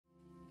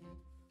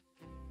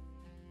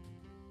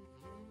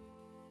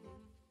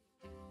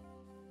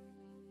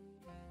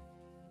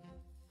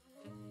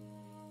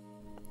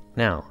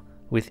Now,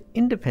 with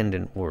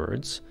independent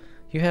words,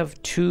 you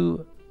have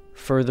two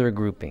further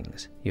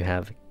groupings. You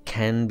have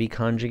can be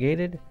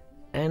conjugated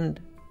and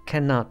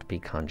cannot be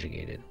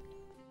conjugated.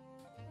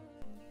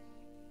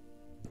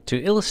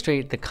 To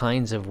illustrate the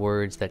kinds of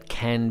words that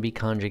can be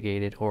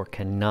conjugated or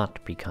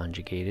cannot be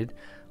conjugated,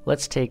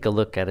 let's take a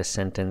look at a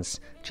sentence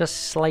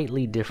just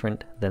slightly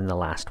different than the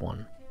last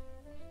one.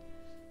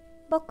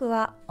 僕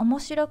は面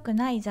白く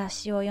ない雑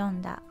誌を読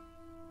んだ。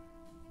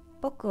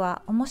僕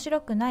は面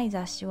白くない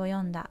雑誌を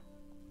読んだ。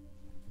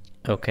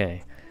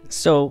Okay,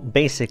 so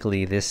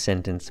basically this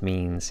sentence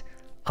means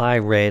I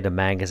read a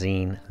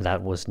magazine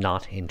that was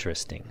not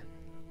interesting.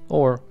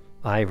 Or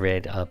I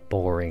read a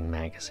boring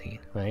magazine,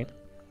 right?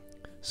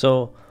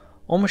 So,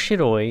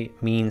 omoshiroi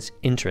means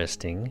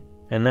interesting,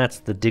 and that's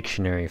the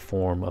dictionary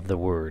form of the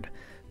word.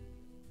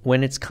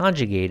 When it's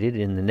conjugated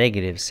in the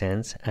negative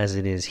sense, as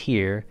it is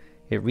here,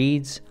 it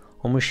reads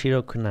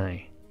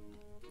omoshirokunai.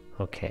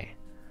 Okay.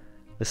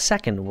 The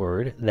second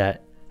word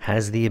that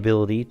has the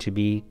ability to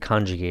be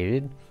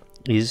conjugated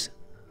is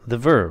the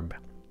verb.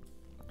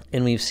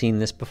 And we've seen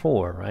this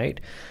before,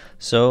 right?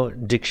 So,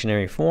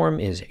 dictionary form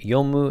is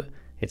yomu,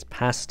 it's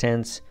past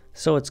tense,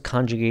 so it's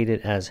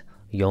conjugated as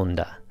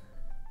yonda.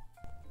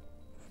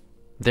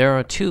 There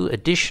are two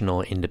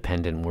additional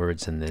independent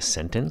words in this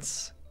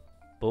sentence,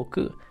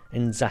 boku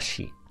and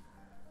zashi.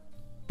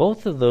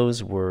 Both of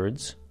those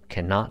words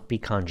cannot be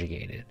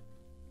conjugated.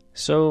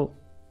 So,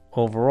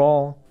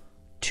 overall,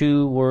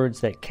 two words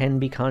that can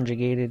be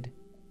conjugated,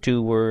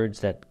 two words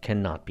that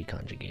cannot be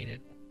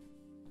conjugated.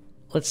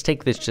 Let's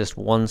take this just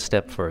one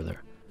step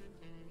further.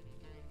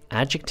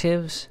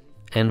 Adjectives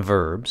and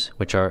verbs,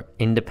 which are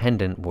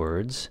independent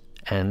words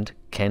and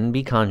can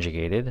be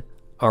conjugated,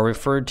 are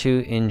referred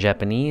to in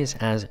Japanese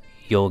as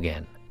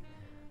yogen.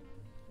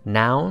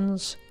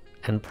 Nouns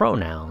and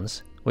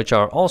pronouns, which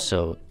are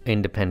also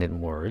independent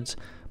words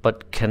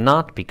but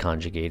cannot be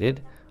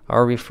conjugated,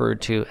 are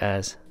referred to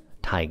as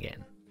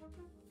Taigen.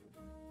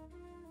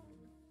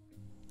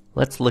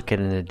 Let's look at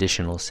an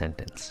additional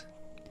sentence.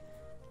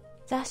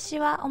 雑誌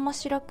は面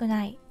白く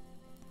ない。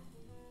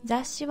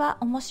雑誌は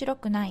面白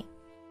くない。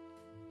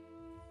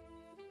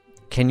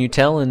Can you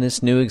tell in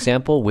this new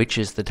example which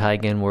is the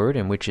Taigen word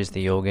and which is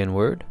the Yogen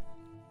word?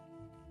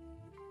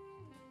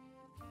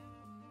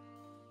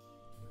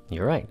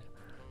 You're right.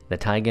 The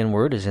Taigen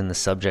word is in the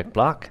subject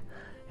block,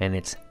 and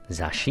it's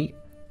zashi,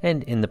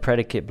 and in the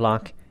predicate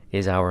block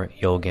is our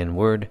Yogen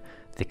word,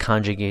 the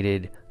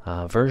conjugated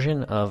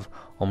version of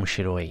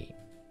omoshiroi.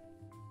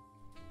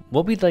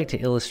 What we'd like to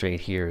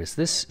illustrate here is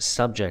this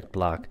subject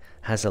block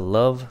has a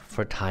love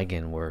for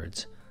Taigen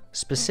words,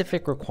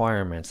 specific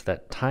requirements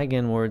that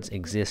Taigen words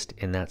exist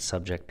in that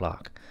subject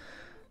block.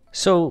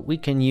 So we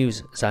can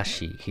use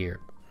zashi here,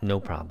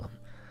 no problem.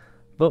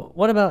 But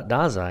what about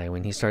Dazai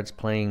when he starts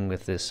playing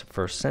with this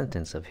first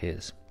sentence of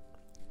his?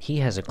 He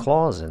has a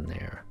clause in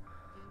there.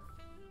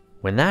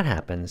 When that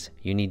happens,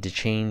 you need to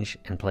change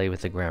and play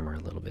with the grammar a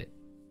little bit.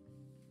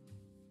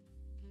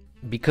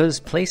 Because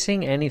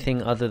placing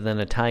anything other than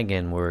a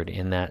Taigen word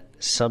in that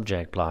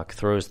subject block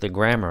throws the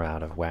grammar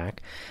out of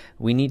whack,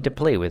 we need to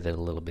play with it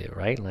a little bit,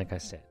 right? Like I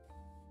said.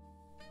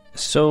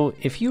 So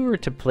if you were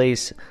to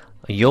place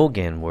a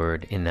Yogen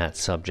word in that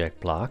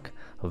subject block,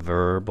 a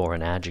verb or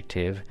an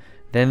adjective,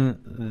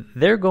 then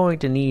they're going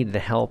to need the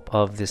help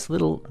of this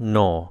little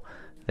no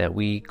that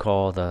we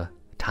call the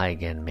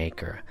Taigen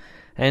maker.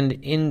 And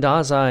in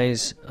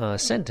Dazai's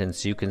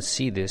sentence, you can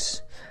see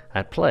this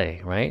at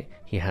play, right?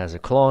 He has a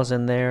clause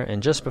in there,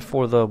 and just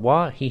before the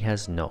wa, he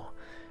has no.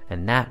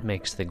 And that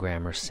makes the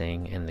grammar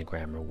sing and the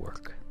grammar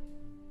work.